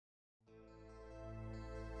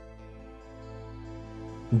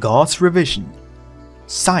God's revision.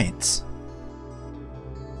 Science.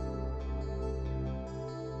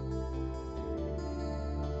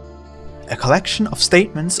 A collection of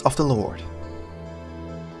statements of the Lord.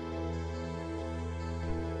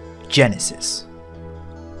 Genesis.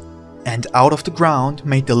 And out of the ground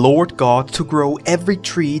made the Lord God to grow every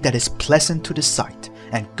tree that is pleasant to the sight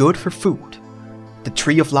and good for food, the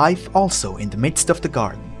tree of life also in the midst of the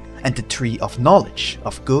garden, and the tree of knowledge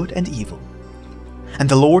of good and evil. And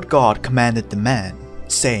the Lord God commanded the man,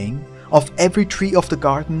 saying, Of every tree of the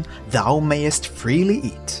garden thou mayest freely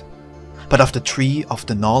eat, but of the tree of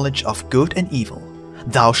the knowledge of good and evil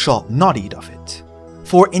thou shalt not eat of it,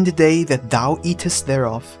 for in the day that thou eatest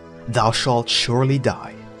thereof thou shalt surely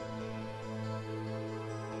die.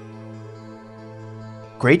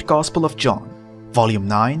 Great Gospel of John, Volume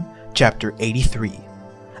 9, Chapter 83,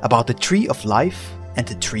 about the tree of life and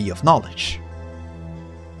the tree of knowledge.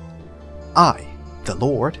 I, the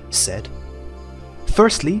Lord, said,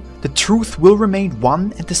 Firstly, the truth will remain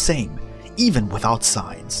one and the same, even without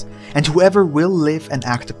signs, and whoever will live and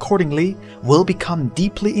act accordingly will become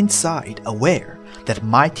deeply inside aware that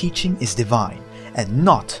my teaching is divine and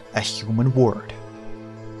not a human word.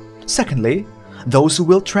 Secondly, those who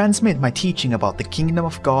will transmit my teaching about the kingdom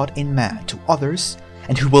of God in man to others,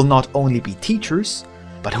 and who will not only be teachers,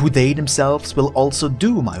 but who they themselves will also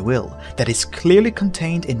do my will that is clearly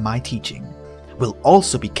contained in my teaching, will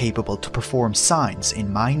also be capable to perform signs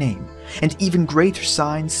in my name, and even greater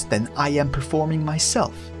signs than I am performing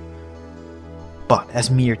myself. But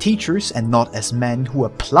as mere teachers and not as men who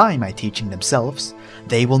apply my teaching themselves,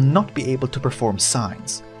 they will not be able to perform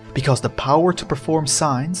signs, because the power to perform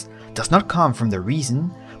signs does not come from the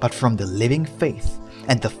reason, but from the living faith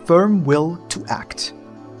and the firm will to act.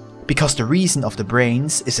 Because the reason of the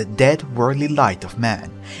brains is a dead worldly light of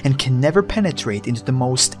man, and can never penetrate into the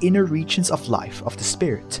most inner regions of life of the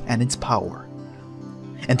spirit and its power.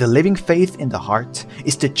 And the living faith in the heart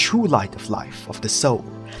is the true light of life of the soul,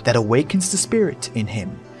 that awakens the spirit in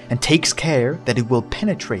him, and takes care that it will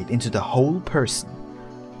penetrate into the whole person.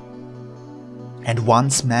 And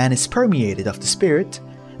once man is permeated of the spirit,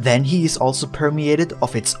 then he is also permeated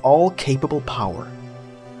of its all-capable power.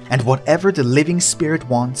 And whatever the living spirit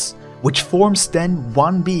wants, which forms then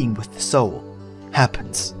one being with the soul,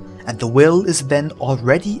 happens, and the will is then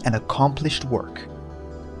already an accomplished work.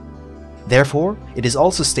 Therefore, it is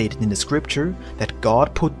also stated in the scripture that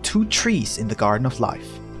God put two trees in the garden of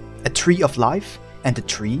life, a tree of life and a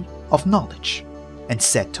tree of knowledge, and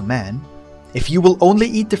said to man, If you will only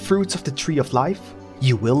eat the fruits of the tree of life,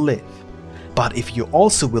 you will live. But if you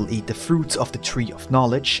also will eat the fruits of the tree of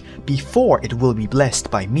knowledge before it will be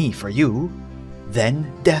blessed by me for you,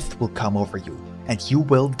 then death will come over you, and you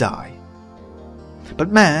will die.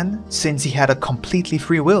 But man, since he had a completely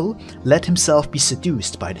free will, let himself be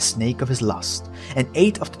seduced by the snake of his lust, and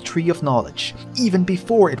ate of the tree of knowledge, even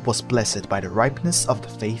before it was blessed by the ripeness of the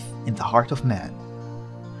faith in the heart of man.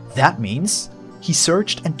 That means he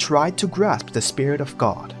searched and tried to grasp the Spirit of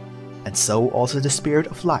God, and so also the Spirit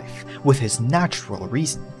of life, with his natural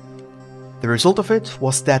reason. The result of it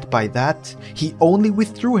was that by that he only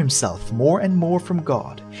withdrew himself more and more from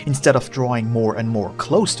God, instead of drawing more and more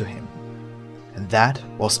close to him. And that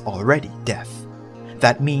was already death.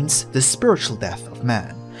 That means the spiritual death of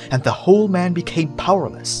man, and the whole man became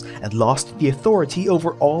powerless and lost the authority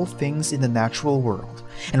over all things in the natural world,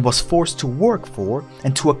 and was forced to work for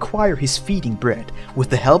and to acquire his feeding bread with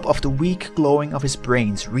the help of the weak glowing of his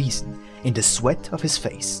brain's reason, in the sweat of his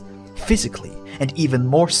face, physically and even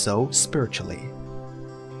more so spiritually.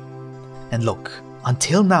 And look,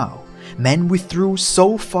 until now, men withdrew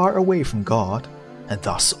so far away from God, and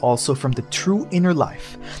thus also from the true inner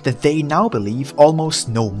life, that they now believe almost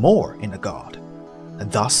no more in a God,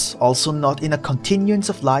 and thus also not in a continuance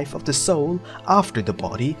of life of the soul after the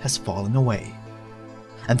body has fallen away.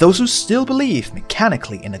 And those who still believe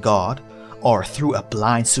mechanically in a God, or through a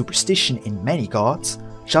blind superstition in many gods,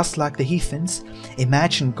 just like the heathens,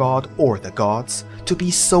 imagine God or the gods to be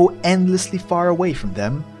so endlessly far away from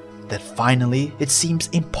them that finally it seems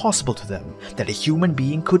impossible to them that a human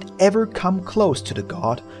being could ever come close to the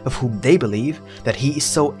God of whom they believe that he is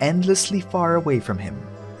so endlessly far away from him.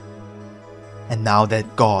 And now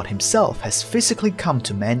that God himself has physically come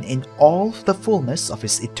to men in all the fullness of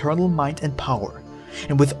his eternal might and power,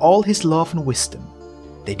 and with all his love and wisdom,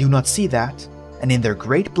 they do not see that, and in their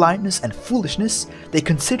great blindness and foolishness they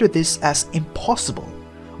consider this as impossible,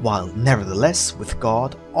 while nevertheless with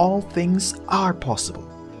God all things are possible.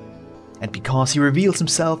 And because he reveals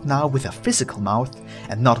himself now with a physical mouth,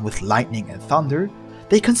 and not with lightning and thunder,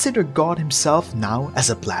 They consider God himself now as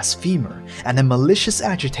a blasphemer and a malicious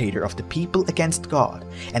agitator of the people against God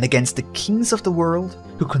and against the kings of the world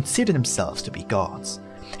who consider themselves to be gods,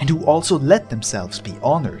 and who also let themselves be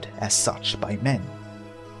honored as such by men.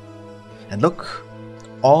 And look,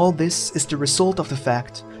 all this is the result of the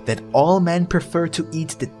fact that all men prefer to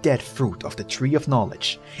eat the dead fruit of the tree of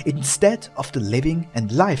knowledge instead of the living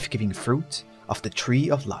and life-giving fruit of the tree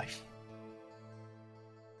of life.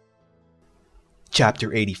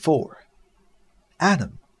 Chapter 84.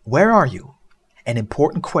 Adam, where are you? An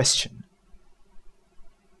important question.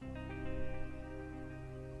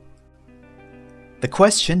 The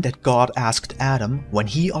question that God asked Adam when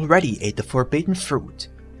he already ate the forbidden fruit,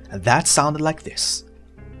 that sounded like this: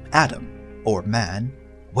 Adam, or man,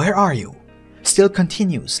 where are you? Still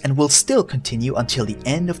continues and will still continue until the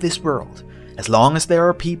end of this world, as long as there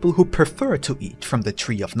are people who prefer to eat from the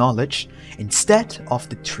tree of knowledge instead of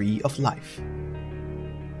the tree of life.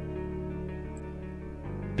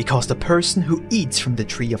 Because the person who eats from the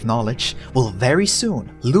tree of knowledge will very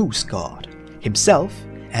soon lose God, himself,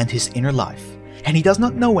 and his inner life, and he does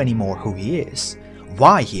not know anymore who he is,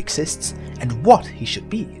 why he exists, and what he should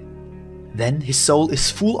be. Then his soul is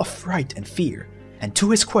full of fright and fear, and to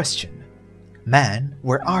his question, "Man,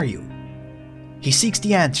 where are you?" he seeks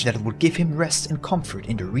the answer that would give him rest and comfort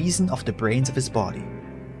in the reason of the brains of his body.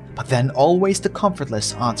 But then always the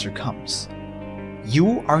comfortless answer comes: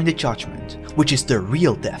 "You are in the judgment, which is the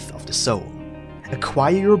real death of the soul.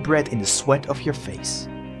 Acquire your bread in the sweat of your face."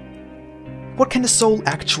 What can the soul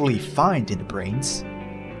actually find in the brains?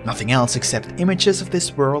 Nothing else except images of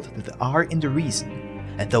this world that are in the reason,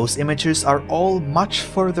 and those images are all much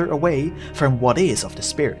further away from what is of the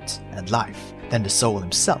spirit and life than the soul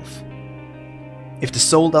himself. If the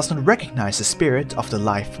soul does not recognize the spirit of the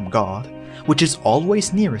life from God, which is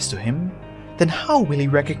always nearest to him, then how will he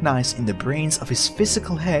recognize in the brains of his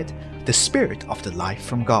physical head the spirit of the life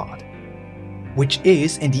from God, which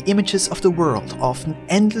is in the images of the world often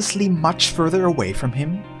endlessly much further away from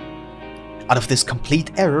him? Out of this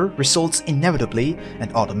complete error results inevitably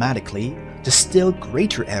and automatically the still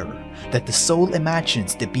greater error that the soul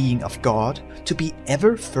imagines the being of God to be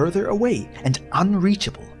ever further away and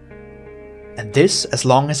unreachable. And this as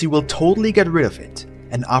long as he will totally get rid of it,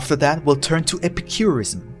 and after that will turn to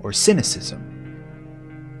Epicurism or cynicism.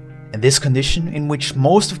 In this condition in which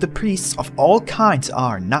most of the priests of all kinds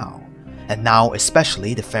are now, and now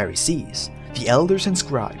especially the Pharisees, the elders and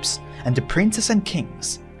scribes, and the princes and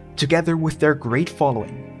kings, together with their great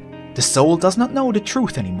following, the soul does not know the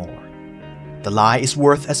truth anymore. The lie is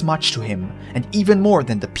worth as much to him, and even more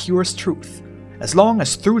than the purest truth, as long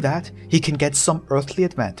as through that he can get some earthly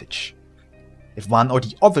advantage. If one or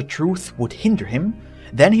the other truth would hinder him,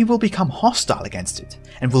 then he will become hostile against it,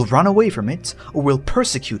 and will run away from it, or will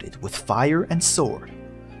persecute it with fire and sword.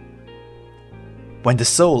 When the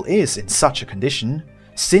soul is in such a condition,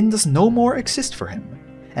 sin does no more exist for him,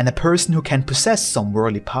 and a person who can possess some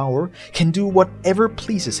worldly power can do whatever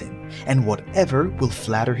pleases him, and whatever will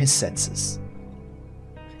flatter his senses.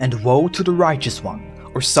 And woe to the righteous one,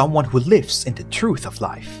 or someone who lives in the truth of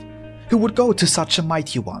life, who would go to such a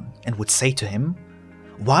mighty one, and would say to him,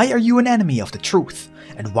 "Why are you an enemy of the truth,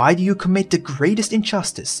 and why do you commit the greatest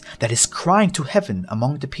injustice that is crying to heaven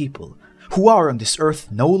among the people, who are on this earth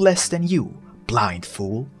no less than you, blind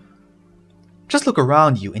fool?" Just look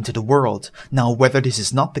around you into the world now whether this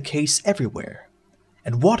is not the case everywhere.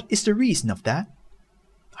 And what is the reason of that?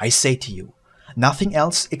 I say to you, nothing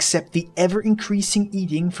else except the ever-increasing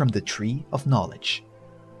eating from the tree of knowledge.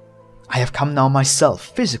 I have come now myself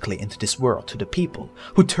physically into this world to the people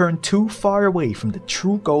who turn too far away from the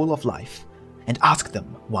true goal of life, and ask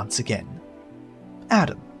them once again,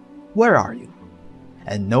 "Adam, where are you?"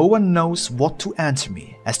 And no one knows what to answer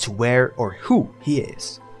me as to where or who he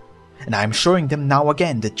is. And I am showing them now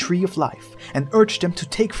again the tree of life, and urge them to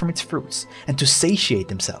take from its fruits, and to satiate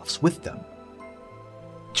themselves with them.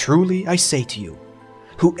 Truly I say to you,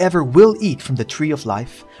 whoever will eat from the tree of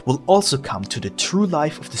life will also come to the true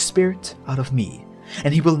life of the Spirit out of me,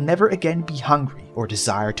 and he will never again be hungry or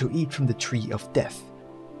desire to eat from the tree of death.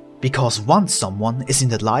 Because once someone is in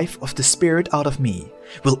the life of the Spirit out of me,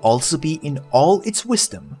 will also be in all its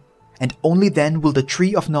wisdom, and only then will the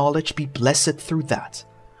tree of knowledge be blessed through that,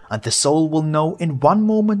 and the soul will know in one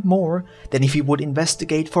moment more than if he would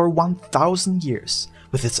investigate for 1,000 years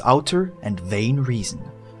with its outer and vain reason.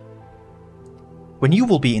 When you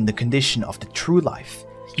will be in the condition of the true life,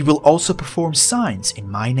 you will also perform signs in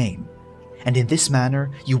my name, and in this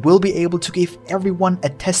manner you will be able to give everyone a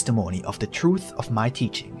testimony of the truth of my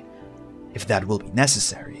teaching, if that will be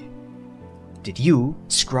necessary. Did you,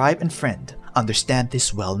 scribe and friend, understand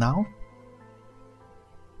this well now?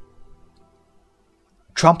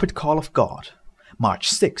 Trumpet Call of God, March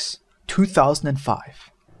 6,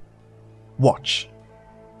 2005. Watch.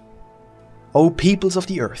 O peoples of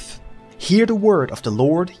the earth, hear the word of the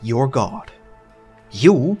Lord your God.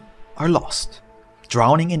 You are lost,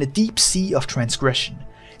 drowning in a deep sea of transgression,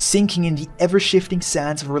 sinking in the ever-shifting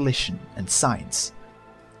sands of religion and science.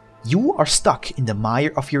 You are stuck in the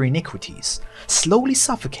mire of your iniquities, slowly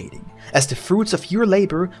suffocating, as the fruits of your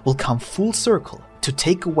labor will come full circle to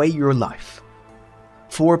take away your life.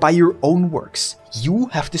 For by your own works you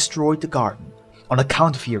have destroyed the garden, on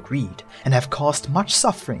account of your greed, and have caused much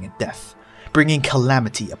suffering and death, bringing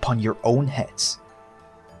calamity upon your own heads.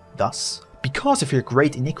 Thus, because of your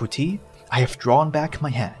great iniquity, I have drawn back my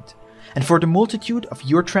hand, and for the multitude of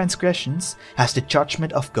your transgressions has the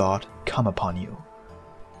judgment of God come upon you.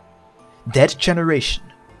 Dead generation,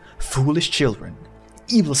 foolish children,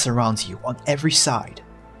 evil surrounds you on every side.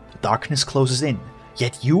 Darkness closes in,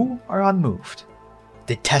 yet you are unmoved.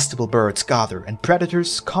 Detestable birds gather and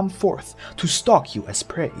predators come forth to stalk you as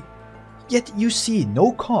prey, yet you see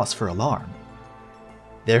no cause for alarm.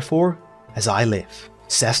 Therefore, as I live,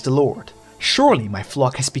 says the Lord, surely my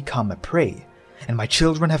flock has become a prey, and my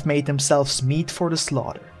children have made themselves meat for the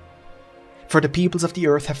slaughter. For the peoples of the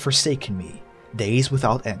earth have forsaken me, days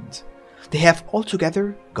without end. They have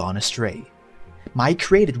altogether gone astray. My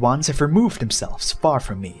created ones have removed themselves far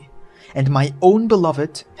from me, and my own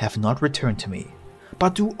beloved have not returned to me,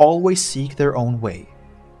 but do always seek their own way.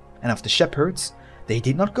 And of the shepherds, they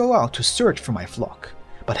did not go out to search for my flock,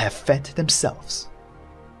 but have fed themselves.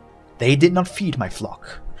 They did not feed my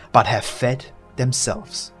flock, but have fed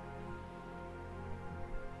themselves.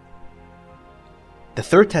 The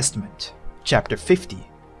Third Testament, chapter 50,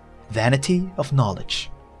 Vanity of Knowledge.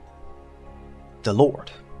 The Lord.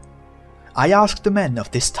 I asked the men of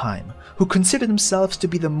this time, who consider themselves to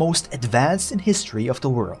be the most advanced in history of the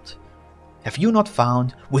world, have you not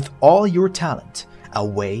found, with all your talent, a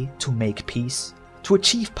way to make peace, to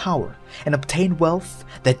achieve power, and obtain wealth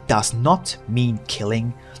that does not mean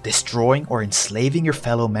killing, destroying, or enslaving your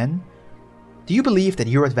fellow men? Do you believe that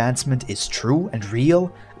your advancement is true and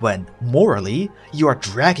real when, morally, you are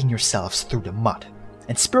dragging yourselves through the mud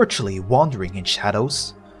and spiritually wandering in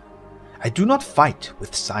shadows? I do not fight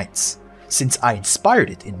with science, since I inspired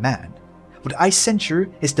it in man. What I censure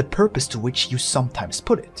is the purpose to which you sometimes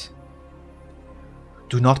put it.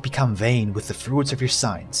 Do not become vain with the fruits of your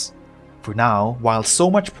science, for now, while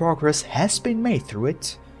so much progress has been made through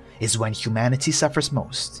it, is when humanity suffers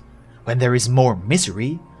most, when there is more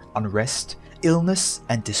misery, unrest, illness,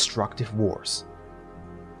 and destructive wars.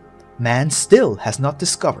 Man still has not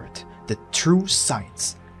discovered the true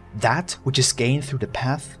science, that which is gained through the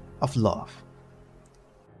path of love.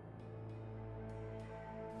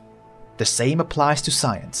 The same applies to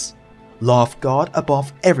science. Love God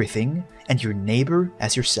above everything and your neighbor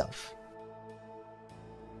as yourself.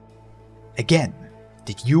 Again,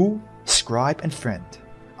 did you, scribe and friend,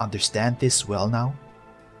 understand this well now?